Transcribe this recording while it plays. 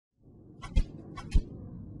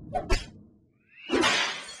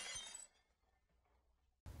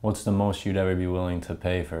What's the most you'd ever be willing to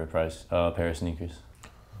pay for a pair of sneakers?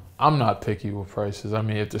 I'm not picky with prices. I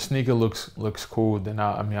mean, if the sneaker looks cool, then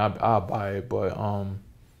I'll buy it. But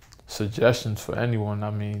suggestions for anyone, I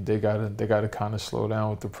mean, they gotta kind of slow down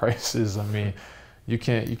with the prices. I mean, you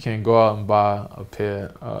can't go out and buy a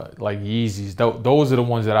pair like Yeezys. Those are the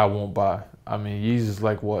ones that I won't buy. I mean, Yeezys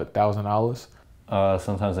like what, $1,000?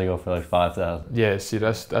 Sometimes they go for like 5,000. Yeah, see,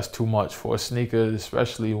 that's too much for a sneaker,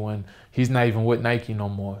 especially when he's not even with Nike no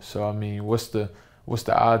more. So I mean, what's the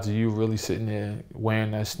odds of you really sitting there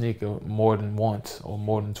wearing that sneaker more than once or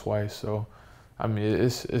more than twice? So I mean,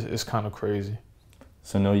 it's kind of crazy.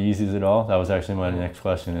 So no Yeezys at all? That was actually my next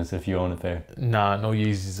question, is if you own a pair. Nah, no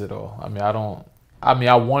Yeezys at all. I mean, I don't. I mean,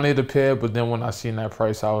 I wanted a pair, but then when I seen that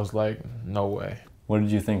price, I was like, no way. What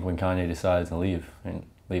did you think when Kanye decided to leave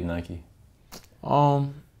Nike? I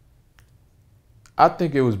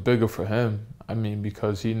think it was bigger for him. I mean,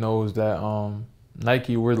 because he knows that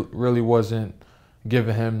Nike really wasn't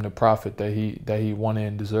giving him the profit that he wanted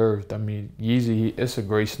and deserved. I mean, Yeezy, it's a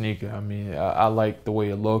great sneaker. I mean, I like the way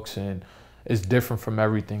it looks and it's different from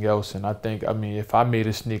everything else. And I think, I mean, if I made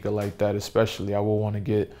a sneaker like that, especially, I would want to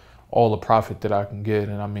get all the profit that I can get.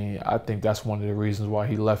 And I mean, I think that's one of the reasons why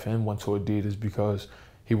he left and went to Adidas, because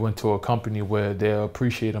he went to a company where they'll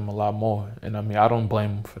appreciate him a lot more. And I mean, I don't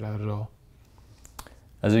blame him for that at all.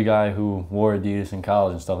 As a guy who wore Adidas in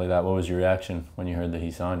college and stuff like that, what was your reaction when you heard that he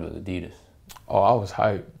signed with Adidas? Oh, I was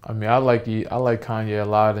hyped. I mean, I like Kanye a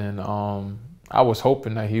lot, and I was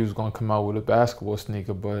hoping that he was gonna come out with a basketball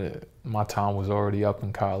sneaker, but my time was already up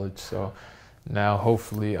in college. So now,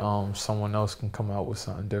 hopefully, someone else can come out with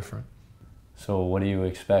something different. So, what do you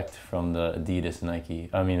expect from the Adidas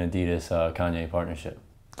Kanye partnership?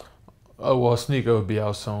 Oh well, sneaker will be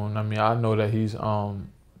out soon. I mean, I know that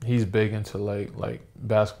he's big into like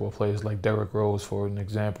basketball players like Derrick Rose, for an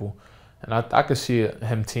example. And I could see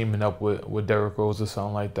him teaming up with Derrick Rose or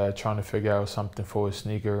something like that, trying to figure out something for his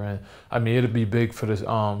sneaker. And I mean, it'd be big for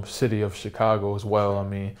the city of Chicago as well. I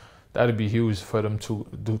mean, that'd be huge for them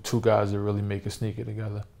two guys to really make a sneaker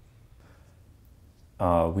together.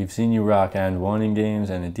 We've seen you rock and one in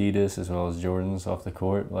games and Adidas as well as Jordans off the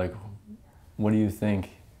court. Like, what do you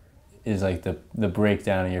think is like the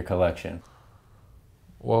breakdown of your collection?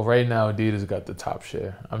 Well, right now Adidas got the top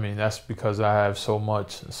share. I mean, that's because I have so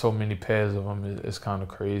many pairs of them. It's kind of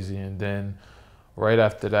crazy. And then right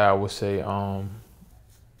after that, I would say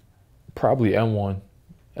probably N1.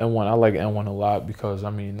 N1, I like N1 a lot because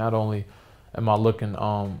I mean, not only am I looking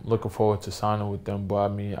forward to signing with them, but I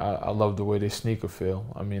mean, I love the way they sneaker feel.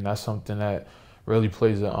 I mean, that's something that really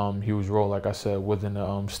plays a huge role, like I said, within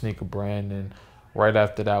the sneaker brand. And right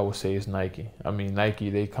after that, I would say it's Nike. I mean,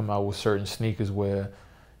 Nike, they come out with certain sneakers where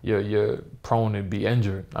you're prone to be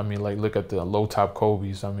injured. I mean, like, look at the low top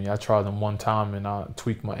Kobe's. I mean, I tried them one time and I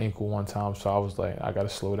tweaked my ankle one time, so I was like, I gotta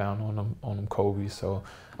slow down on them Kobe's. So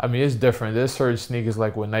I mean, it's different. There's certain sneakers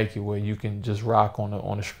like with Nike where you can just rock on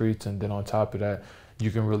the streets, and then on top of that, you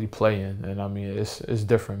can really play in. And I mean, it's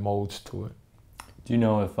different modes to it. Do you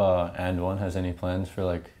know if And One has any plans for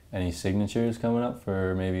like any signatures coming up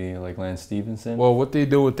for maybe like Lance Stephenson? Well, what they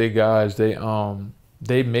do with their guys, they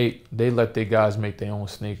let their guys make their own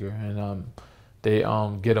sneaker, and they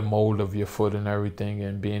get a mold of your foot and everything,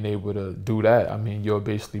 and being able to do that, I mean, you're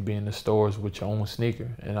basically being in the stores with your own sneaker.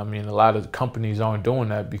 And I mean, a lot of companies aren't doing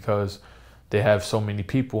that because they have so many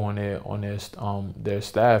people on their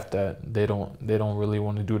staff that they don't really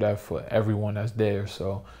want to do that for everyone that's there.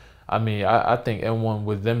 So I mean, I think N1,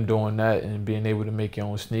 with them doing that and being able to make your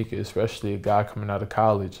own sneaker, especially a guy coming out of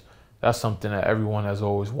college, that's something that everyone has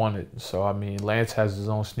always wanted. So I mean, Lance has his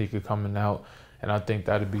own sneaker coming out, and I think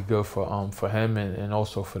that'd be good for him and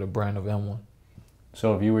also for the brand of N1.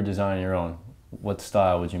 So if you were designing your own, what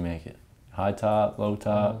style would you make it? High top, low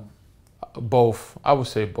top? Both. I would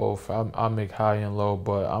say both. I make high and low,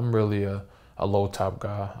 but I'm really a low top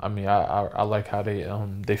guy. I mean, I like how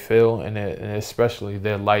they feel, and especially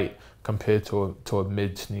they're light compared to a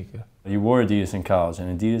mid sneaker. You wore Adidas in college,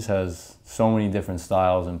 and Adidas has so many different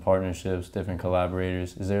styles and partnerships, different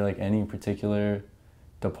collaborators. Is there like any particular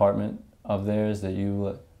department of theirs that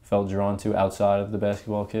you felt drawn to outside of the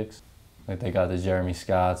basketball kicks? Like they got the Jeremy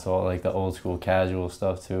Scotts, all like the old school casual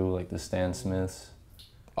stuff too, like the Stan Smiths.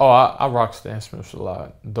 Oh, I rock Stan Smiths a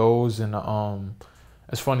lot. Those and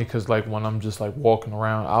it's funny because like when I'm just like walking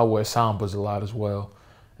around, I wear Sambas a lot as well.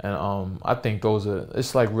 And I think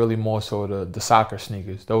it's like really more so the soccer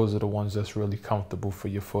sneakers. Those are the ones that's really comfortable for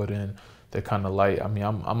your foot, and they're kind of light. I mean,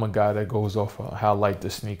 I'm a guy that goes off of how light the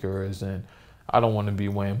sneaker is, and I don't want to be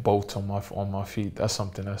wearing bolts on my feet. That's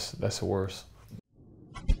something that's the worst.